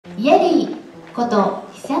イエリーこと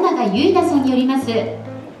久永唯菜さんによります Love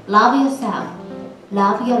yourself,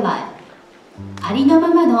 love your life ありの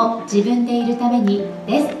ままの自分でいるために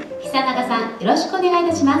です。久永さん、よろしくお願い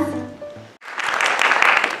いたします。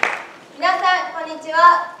皆さん、こんにち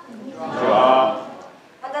は。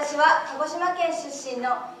私は鹿児島県出身の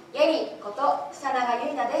イェリーこと久永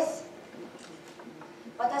唯菜です。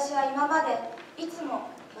私は今までいつ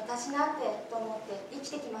も私なんてと思って生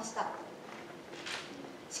きてきました。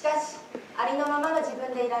しかし、ありのままの自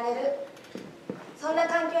分でいられる、そんな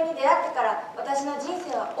環境に出会ってから私の人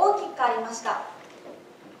生は大きく変わりました。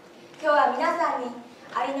今日は皆さんに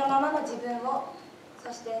ありのままの自分を、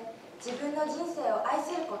そして自分の人生を愛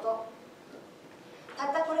すること、た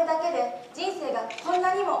ったこれだけで人生がこん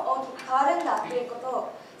なにも大きく変わるんだということ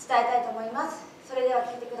を伝えたいと思います。それでは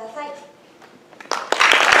聞いてください。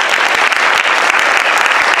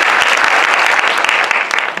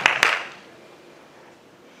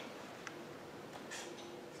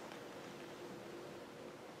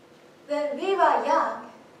When we were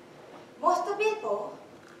young, most people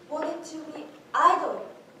wanted to be idol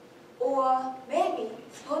or maybe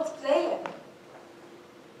sports player.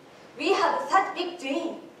 We had such big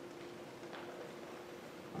dream.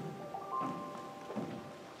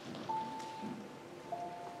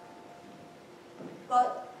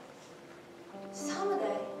 But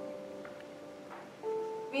someday,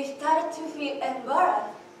 we started to feel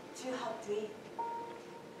embarrassed to have dream.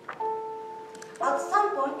 At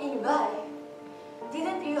some point in life,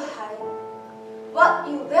 didn't you hide what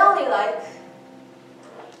you really like,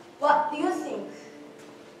 what you think,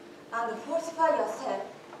 and falsify yourself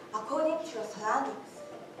according to your surroundings?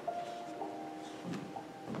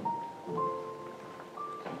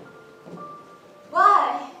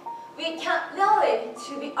 Why we can't really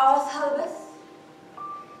to be ourselves?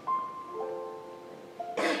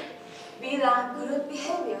 We learn good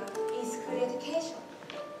behavior in school education.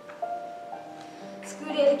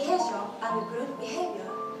 School education and good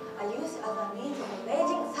behavior are used as a means of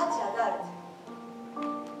raising such adults.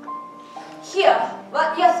 Here,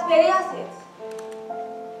 what your experience is.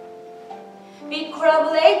 Be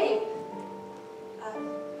collaborative and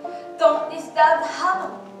don't disturb the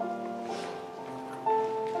harmony.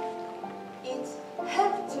 It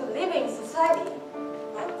helps to live in society,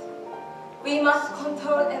 but we must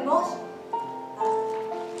control emotion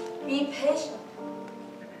and be patient.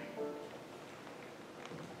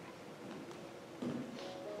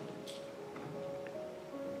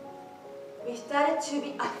 We started to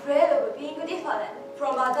be afraid of being different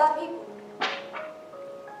from other people.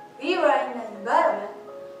 We were in an environment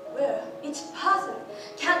where each person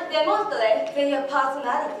can demonstrate their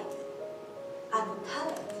personality and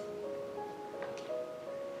talent.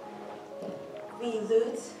 We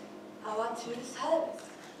lose our true selves.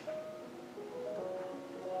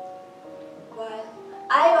 While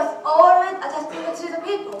I was always adjusting to the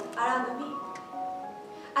people around me,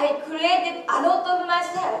 I created a lot of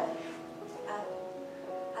myself.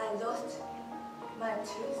 I lost my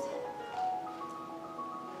true self.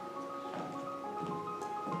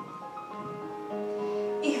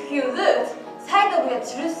 If you lose sight of your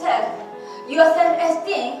true self, your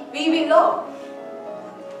self-esteem will be low.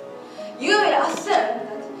 You will assume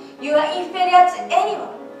that you are inferior to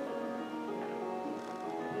anyone.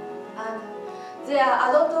 And there are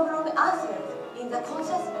a lot of wrong answers in the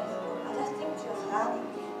consciousness of adjusting to your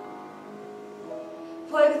surroundings.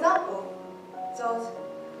 For example, those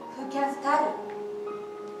who can study,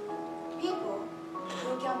 people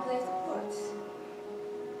who can play sports,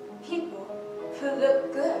 people who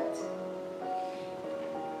look good.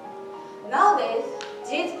 Nowadays,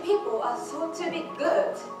 these people are thought to be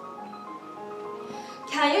good.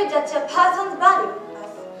 Can you judge a person's value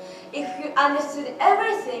as if you understood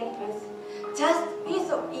everything with just a piece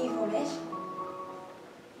of information?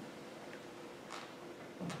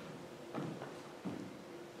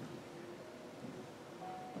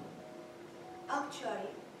 Actually,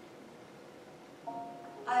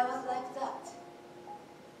 I was like that.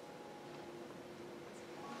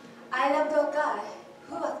 I loved a guy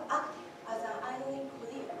who was acting as an idling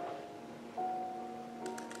career.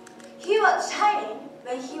 He was shining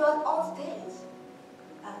when he was on stage,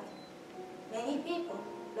 and many people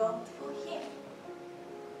longed for him.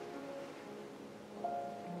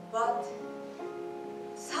 But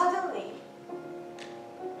suddenly,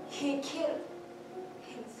 he killed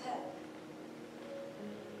himself.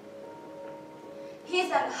 He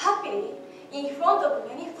sang happily in front of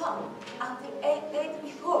many fans until 8 days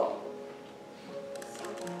before. So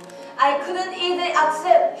I couldn't easily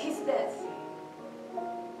accept his death.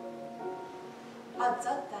 At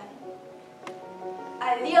that time,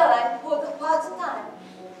 I realized for the first time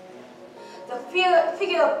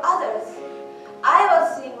figure of others I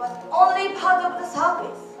was seeing was only part of the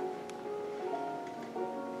surface.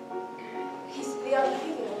 His real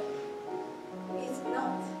figure is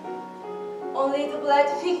not only the bright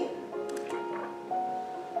figure.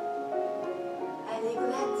 I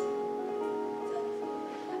regret that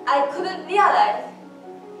I couldn't realize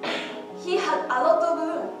he had a lot of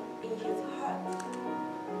room in his heart.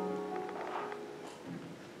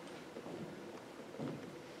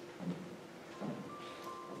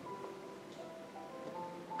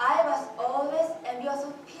 I was always envious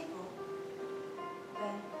of people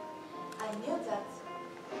when I knew that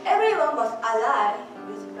everyone was alive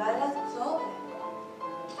with various problems.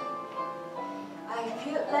 I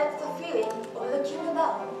felt like the feeling of the kingdom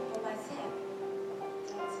for myself.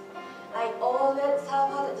 I always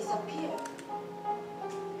suffered disappear.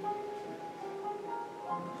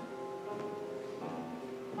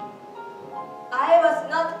 I was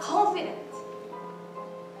not confident.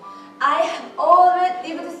 I have always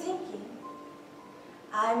lived thinking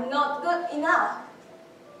I'm not good enough.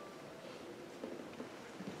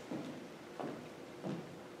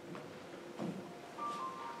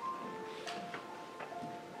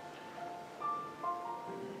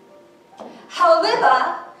 However,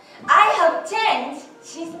 I have changed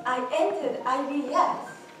since I entered IBS.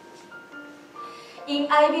 In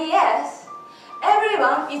IBS,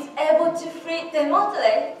 everyone is able to freely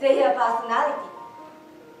demonstrate their personality.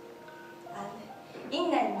 And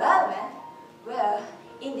in an environment where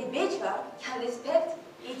individuals can respect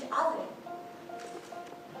each other.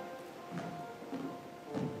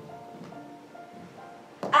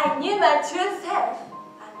 I knew my true self,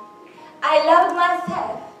 and I loved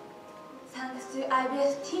myself thanks to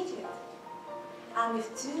IBS teachers and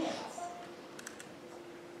students.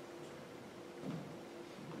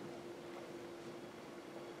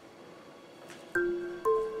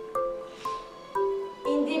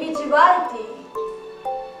 Individuality,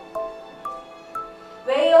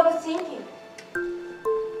 way of thinking,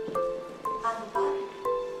 and body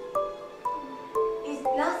is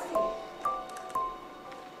nothing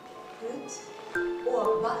good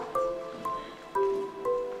or bad,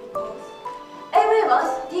 because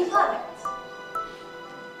everyone's different.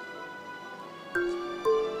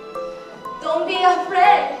 Don't be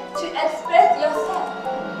afraid to express yourself.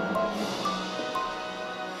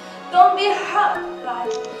 Don't be hurt by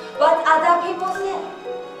what other people say.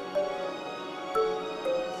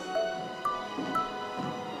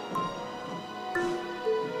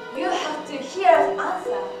 You have to hear and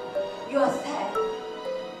answer yourself.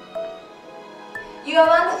 You are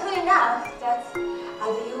wonderful enough just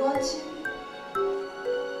as you want to be.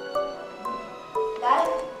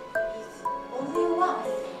 Life is only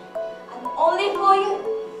once and only for you.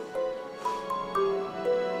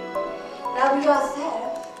 Love yourself.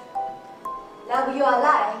 Love your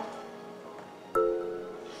life.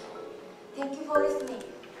 Thank you for listening.